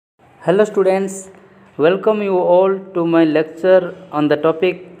Hello students, welcome you all to my lecture on the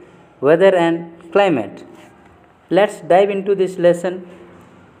topic weather and climate. Let's dive into this lesson.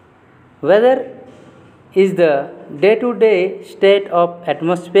 Weather is the day-to-day state of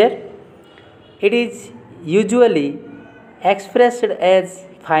atmosphere. It is usually expressed as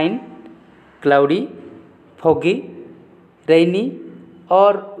fine, cloudy, foggy, rainy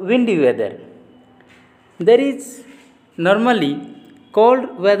or windy weather. There is normally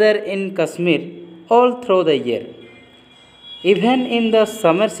cold weather in Kashmir all through the year. Even in the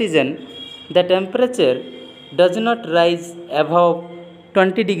summer season, the temperature does not rise above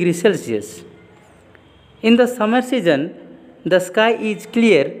 20 degrees Celsius. In the summer season, the sky is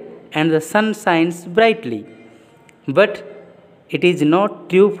clear and the sun shines brightly. But it is not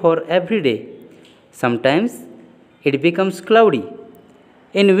true for every day. Sometimes it becomes cloudy.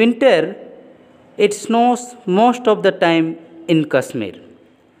 In winter, it snows most of the time in Kashmir.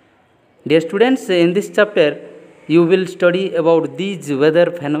 Dear students, in this chapter, you will study about these weather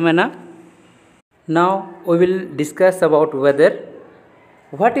phenomena. Now we will discuss about weather.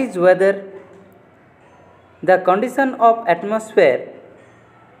 What is weather? The condition of atmosphere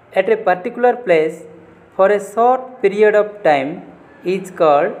at a particular place for a short period of time is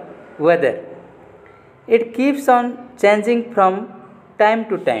called weather. It keeps on changing from time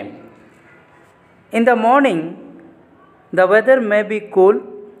to time. In the morning, the weather may be cool.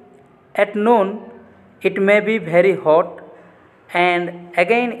 At noon, it may be very hot, and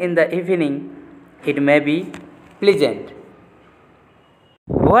again in the evening, it may be pleasant.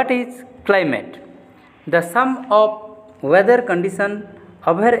 What is climate? The sum of weather conditions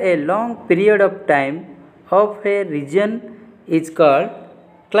over a long period of time of a region is called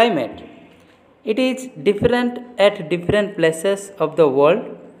climate. It is different at different places of the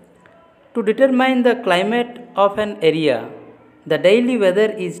world. To determine the climate of an area, the daily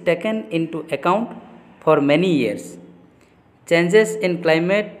weather is taken into account for many years. Changes in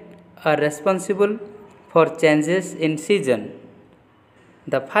climate are responsible for changes in season.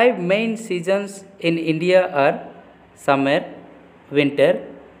 The 5 main seasons in India are summer, winter,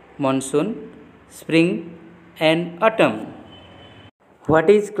 monsoon, spring and autumn. What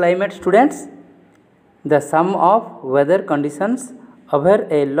is climate, students? The sum of weather conditions over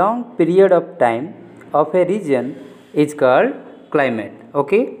a long period of time of a region is called climate.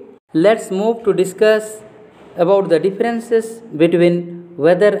 Okay, let's move to discuss about the differences between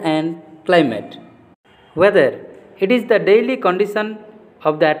weather and climate. Weather, it is the daily condition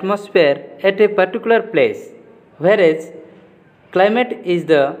of the atmosphere at a particular place, whereas climate is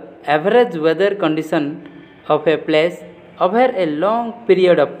the average weather condition of a place over a long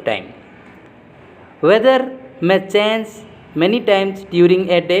period of time. Weather may change many times during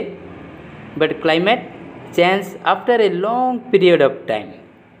a day, but climate changes after a long period of time.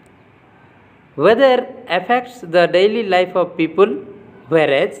 Weather affects the daily life of people,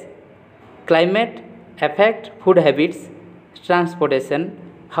 whereas climate affects food habits, transportation,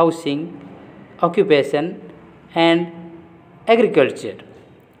 housing, occupation, and agriculture.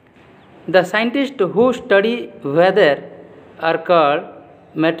 The scientists who study weather are called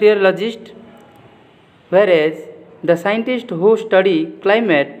meteorologists, whereas the scientists who study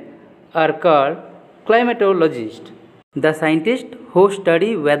climate are called climatologists. The scientists who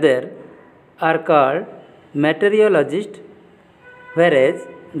study weather are called meteorologists, whereas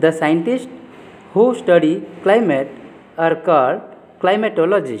the scientists who study climate are called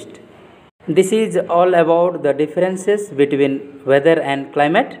climatologists. This is all about the differences between weather and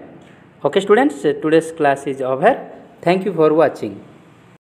climate. Okay students, today's class is over. Thank you for watching.